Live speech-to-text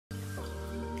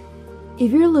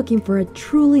If you're looking for a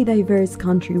truly diverse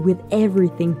country with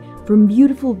everything from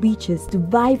beautiful beaches to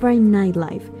vibrant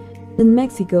nightlife, then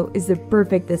Mexico is the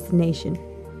perfect destination.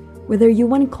 Whether you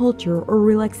want culture or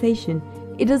relaxation,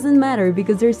 it doesn't matter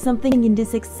because there's something in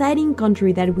this exciting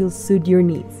country that will suit your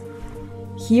needs.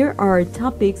 Here are our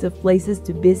top picks of places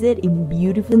to visit in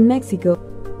beautiful Mexico.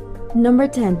 Number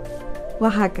 10.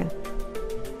 Oaxaca.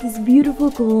 This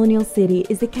beautiful colonial city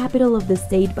is the capital of the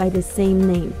state by the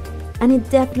same name, and it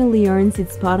definitely earns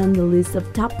its spot on the list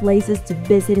of top places to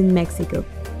visit in Mexico.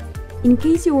 In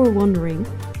case you were wondering,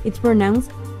 it's pronounced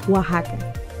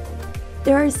Oaxaca.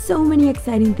 There are so many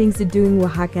exciting things to do in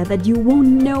Oaxaca that you won't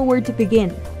know where to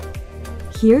begin.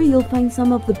 Here you'll find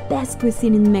some of the best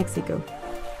cuisine in Mexico,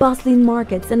 bustling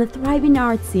markets and a thriving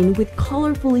art scene with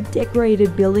colorfully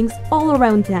decorated buildings all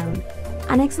around town.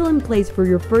 An excellent place for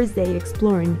your first day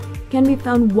exploring can be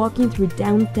found walking through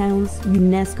downtown's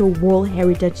UNESCO World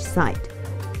Heritage Site.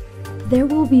 There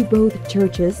will be both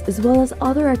churches as well as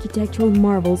other architectural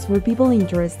marvels for people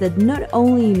interested not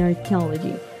only in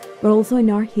archaeology, but also in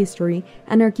art history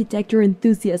and architecture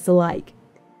enthusiasts alike.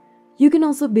 You can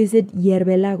also visit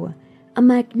Hierve el Agua, a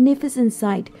magnificent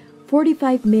site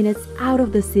 45 minutes out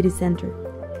of the city center.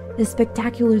 The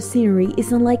spectacular scenery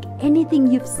is unlike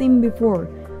anything you've seen before,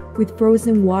 with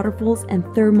frozen waterfalls and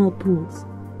thermal pools.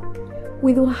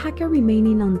 With Oaxaca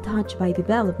remaining untouched by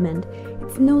development,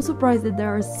 it's no surprise that there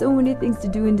are so many things to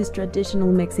do in this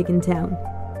traditional Mexican town.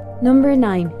 Number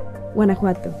 9.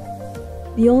 Guanajuato.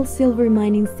 The old silver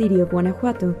mining city of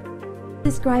Guanajuato is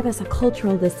described as a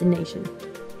cultural destination.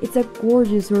 It's a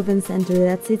gorgeous urban center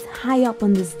that sits high up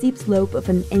on the steep slope of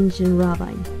an ancient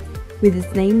ravine, with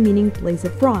its name meaning place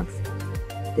of frogs.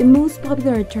 The most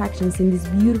popular attractions in this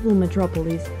beautiful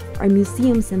metropolis are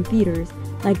museums and theaters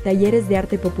like Talleres de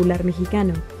Arte Popular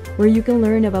Mexicano, where you can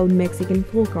learn about Mexican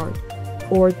folk art,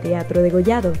 or Teatro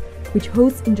Degollado, which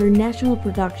hosts international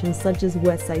productions such as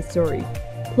West Side Story.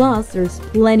 Plus, there's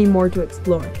plenty more to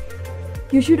explore.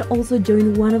 You should also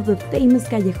join one of the famous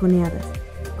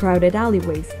callejoneadas, crowded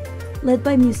alleyways, led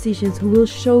by musicians who will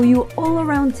show you all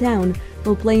around town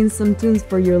while playing some tunes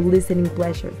for your listening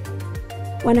pleasure.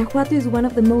 Guanajuato is one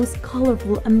of the most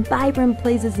colorful and vibrant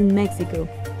places in Mexico,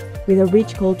 with a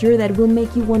rich culture that will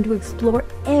make you want to explore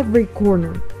every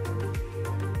corner.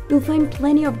 You'll find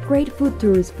plenty of great food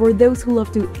tours for those who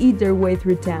love to eat their way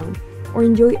through town, or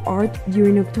enjoy art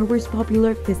during October's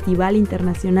popular Festival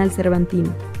Internacional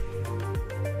Cervantino.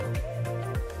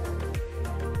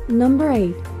 Number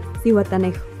 8.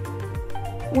 Zihuatanejo.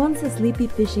 Once a sleepy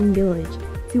fishing village,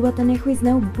 Zihuatanejo is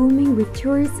now booming with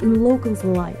tourists and locals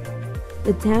alike.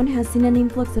 The town has seen an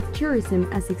influx of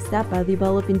tourism as Ixtapa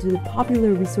developed into the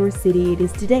popular resort city it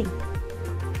is today.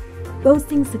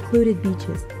 Boasting secluded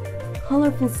beaches,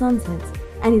 colorful sunsets,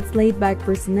 and its laid-back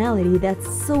personality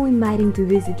that's so inviting to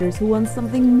visitors who want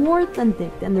something more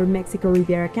authentic than their Mexico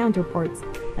Riviera counterparts,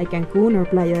 like Cancun or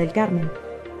Playa del Carmen.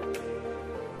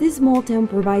 This small town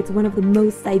provides one of the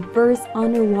most diverse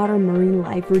underwater marine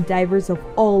life for divers of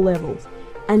all levels,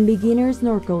 and beginner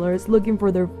snorkelers looking for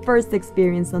their first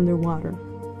experience underwater.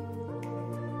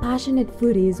 Passionate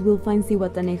foodies will find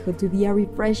Zihuatanejo to be a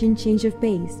refreshing change of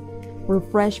pace, where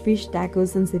fresh fish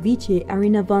tacos and ceviche are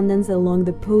in abundance along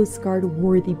the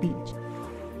postcard-worthy beach.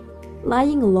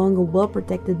 Lying along a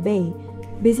well-protected bay,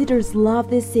 visitors love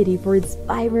this city for its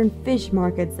vibrant fish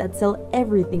markets that sell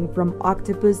everything from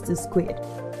octopus to squid.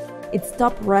 Its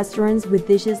top restaurants with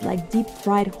dishes like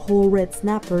deep-fried whole red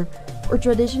snapper or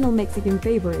traditional Mexican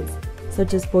favorites,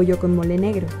 such as pollo con mole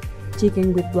negro,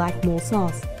 chicken with black mole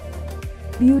sauce.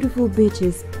 Beautiful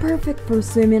beaches, perfect for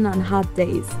swimming on hot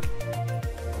days.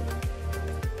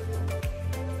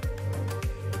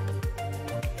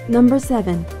 Number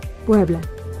 7. Puebla.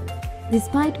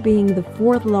 Despite being the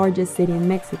 4th largest city in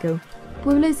Mexico,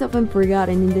 Puebla is often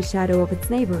forgotten in the shadow of its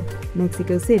neighbor,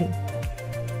 Mexico City.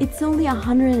 It's only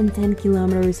 110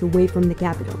 kilometers away from the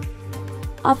capital.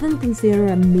 Often considered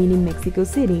a mini Mexico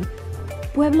City,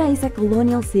 Puebla is a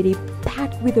colonial city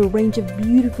packed with a range of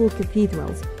beautiful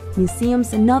cathedrals,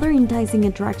 museums, and other enticing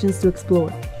attractions to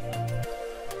explore.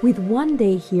 With one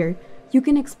day here, you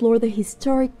can explore the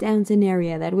historic downtown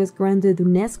area that was granted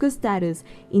UNESCO status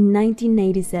in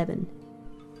 1987.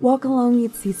 Walk along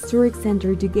its historic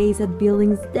center to gaze at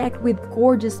buildings decked with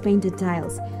gorgeous painted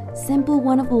tiles, sample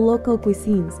one of the local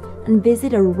cuisines, and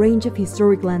visit a range of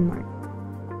historic landmarks.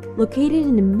 Located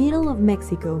in the middle of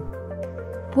Mexico,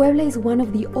 Puebla is one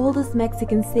of the oldest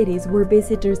Mexican cities where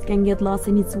visitors can get lost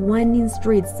in its winding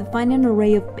streets to find an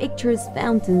array of picturesque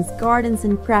fountains, gardens,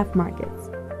 and craft markets.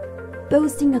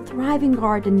 Boasting a thriving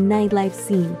art and nightlife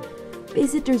scene,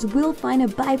 visitors will find a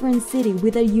vibrant city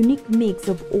with a unique mix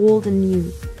of old and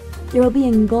new. They will be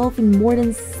engulfed in more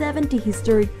than 70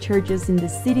 historic churches in the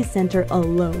city center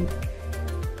alone.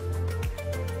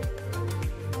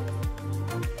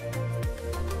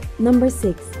 Number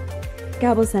 6.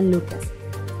 Cabo San Lucas.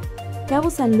 Cabo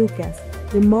San Lucas,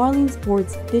 the marlin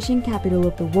sports fishing capital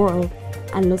of the world,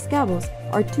 and Los Cabos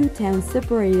are two towns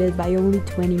separated by only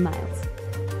 20 miles.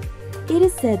 It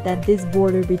is said that this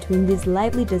border between these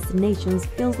lively destinations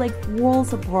feels like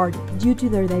worlds apart due to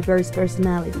their diverse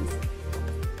personalities.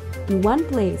 In one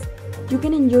place, you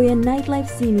can enjoy a nightlife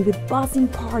scene with buzzing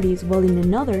parties, while in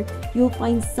another, you'll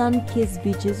find sun-kissed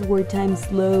beaches where time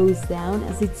slows down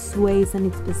as it sways on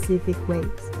its Pacific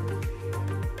waves.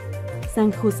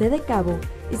 San Jose de Cabo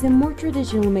is a more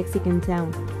traditional Mexican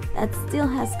town that still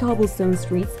has cobblestone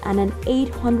streets and an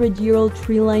 800-year-old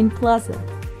tree-lined plaza.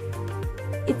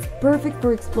 It's perfect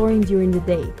for exploring during the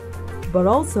day, but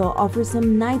also offers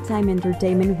some nighttime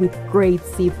entertainment with great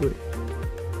seafood.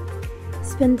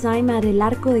 Spend time at El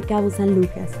Arco de Cabo San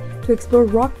Lucas to explore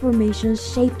rock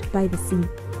formations shaped by the sea,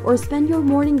 or spend your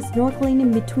morning snorkeling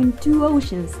in between two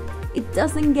oceans. It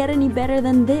doesn't get any better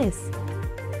than this.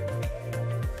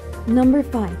 Number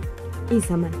 5.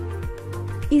 Izamal.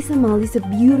 Izamal is a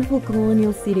beautiful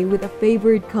colonial city with a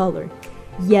favorite color,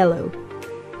 yellow.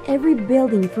 Every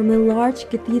building from a large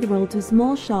cathedral to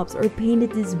small shops are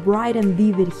painted this bright and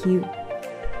vivid hue.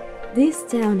 This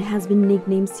town has been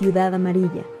nicknamed Ciudad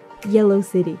Amarilla, Yellow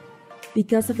City,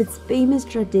 because of its famous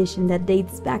tradition that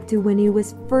dates back to when it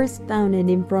was first founded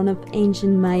in front of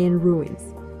ancient Mayan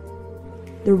ruins.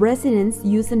 The residents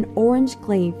use an orange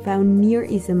clay found near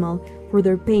Izamal for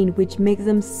their paint, which makes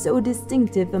them so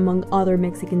distinctive among other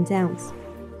Mexican towns.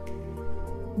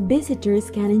 Visitors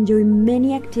can enjoy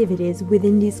many activities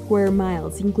within these square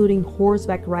miles, including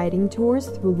horseback riding tours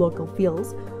through local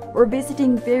fields, or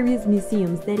visiting various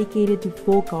museums dedicated to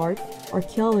folk art,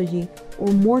 archaeology, or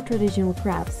more traditional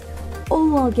crafts, all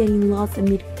while getting lost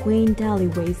amid quaint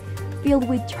alleyways filled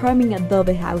with charming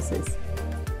adobe houses.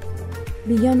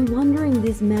 Beyond wandering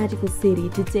this magical city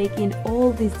to take in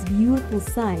all these beautiful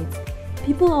sights,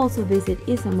 people also visit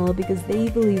Izamal because they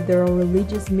believe there are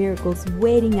religious miracles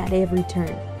waiting at every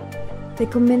turn. The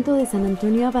Convento de San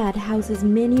Antonio Abad houses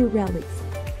many relics,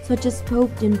 such as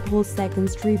Pope John Paul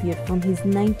II's tribute from his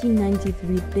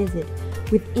 1993 visit,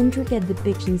 with intricate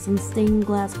depictions on stained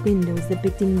glass windows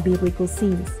depicting biblical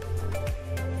scenes.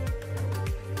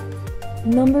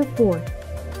 Number 4.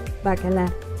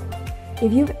 Bacalar.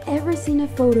 If you've ever seen a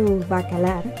photo of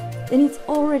Bacalar, then it's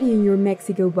already in your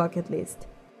Mexico bucket list.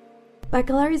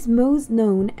 Bacalar is most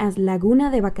known as Laguna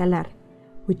de Bacalar,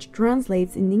 which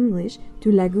translates in English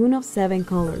to Lagoon of Seven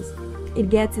Colors. It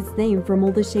gets its name from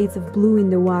all the shades of blue in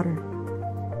the water.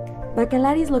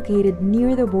 Bacalar is located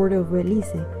near the border of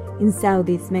Belize in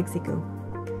southeast Mexico.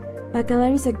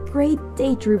 Bacalar is a great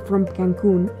day trip from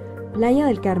Cancun,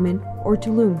 Playa del Carmen, or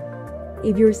Tulum.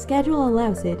 If your schedule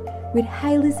allows it, we'd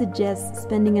highly suggest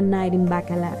spending a night in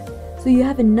Bacalar, so you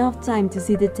have enough time to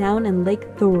see the town and lake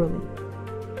thoroughly.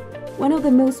 One of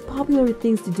the most popular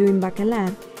things to do in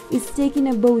Bacalar is taking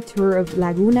a boat tour of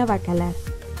Laguna Bacalar.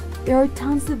 There are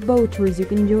tons of boat tours you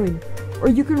can join, or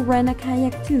you can rent a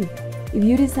kayak too. If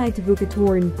you decide to book a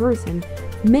tour in person,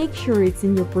 make sure it's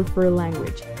in your preferred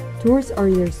language. Tours are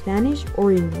either Spanish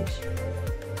or English.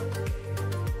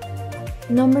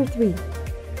 Number 3.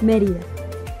 Mérida.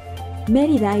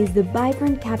 Mérida is the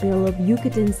vibrant capital of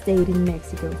Yucatan State in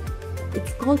Mexico.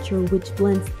 Its culture, which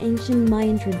blends ancient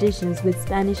Mayan traditions with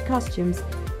Spanish costumes,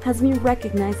 has been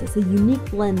recognized as a unique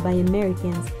blend by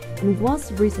Americans and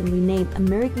was recently named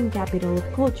American Capital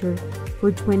of Culture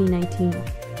for 2019.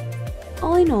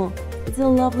 All in all, it's a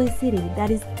lovely city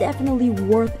that is definitely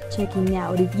worth checking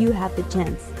out if you have the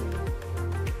chance.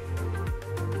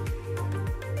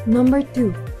 Number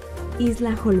 2.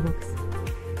 Isla Holbox.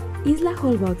 Isla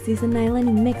Holbox is an island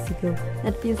in Mexico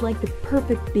that feels like the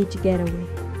perfect beach getaway.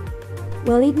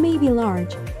 While it may be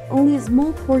large, only a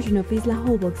small portion of Isla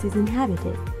Holbox is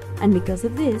inhabited, and because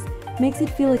of this, makes it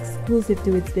feel exclusive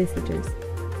to its visitors.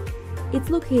 It's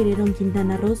located on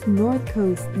Quintana Roo's north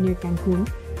coast near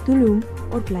Cancun, Tulum,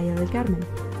 or Playa del Carmen,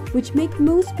 which make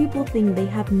most people think they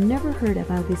have never heard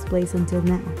about this place until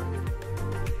now.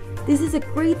 This is a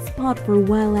great spot for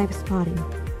wildlife spotting,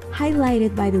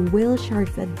 highlighted by the whale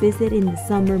sharks that visit in the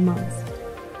summer months.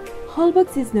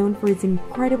 Holbox is known for its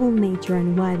incredible nature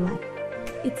and wildlife.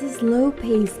 It's a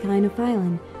slow-paced kind of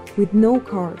island with no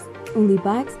cars, only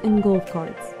bikes and golf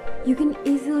carts. You can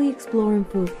easily explore on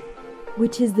foot,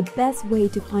 which is the best way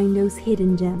to find those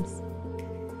hidden gems.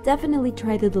 Definitely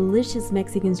try the delicious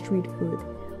Mexican street food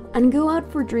and go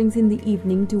out for drinks in the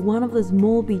evening to one of the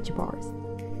small beach bars.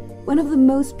 One of the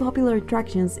most popular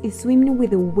attractions is swimming with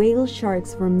the whale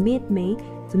sharks from mid-May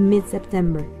to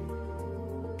mid-September.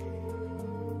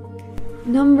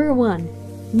 Number 1.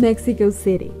 Mexico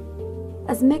City.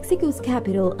 As Mexico's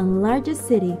capital and largest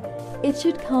city, it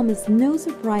should come as no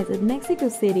surprise that Mexico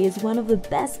City is one of the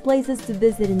best places to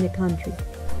visit in the country.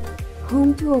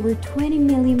 Home to over 20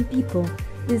 million people,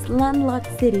 this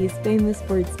landlocked city is famous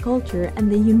for its culture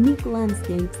and the unique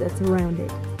landscapes that surround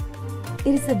it.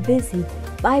 It is a busy,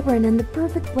 vibrant, and the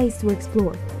perfect place to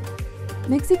explore.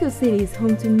 Mexico City is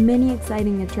home to many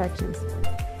exciting attractions.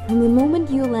 From the moment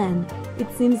you land,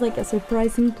 it seems like a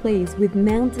surprising place with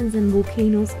mountains and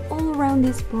volcanoes all around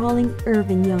this sprawling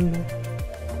urban jungle.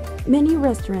 Many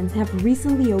restaurants have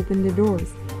recently opened their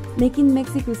doors, making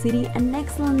Mexico City an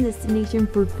excellent destination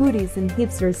for foodies and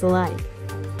hipsters alike.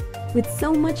 With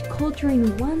so much culture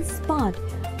in one spot,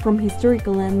 from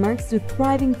historical landmarks to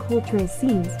thriving cultural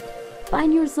scenes,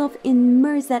 find yourself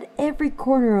immersed at every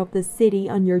corner of the city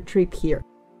on your trip here.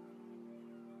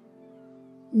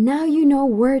 Now you know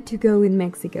where to go in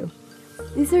Mexico.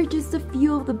 These are just a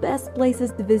few of the best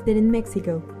places to visit in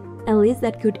Mexico, a list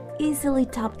that could easily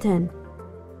top 10.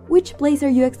 Which place are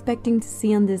you expecting to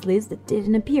see on this list that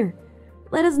didn't appear?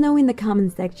 Let us know in the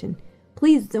comment section.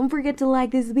 Please don't forget to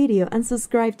like this video and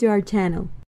subscribe to our channel.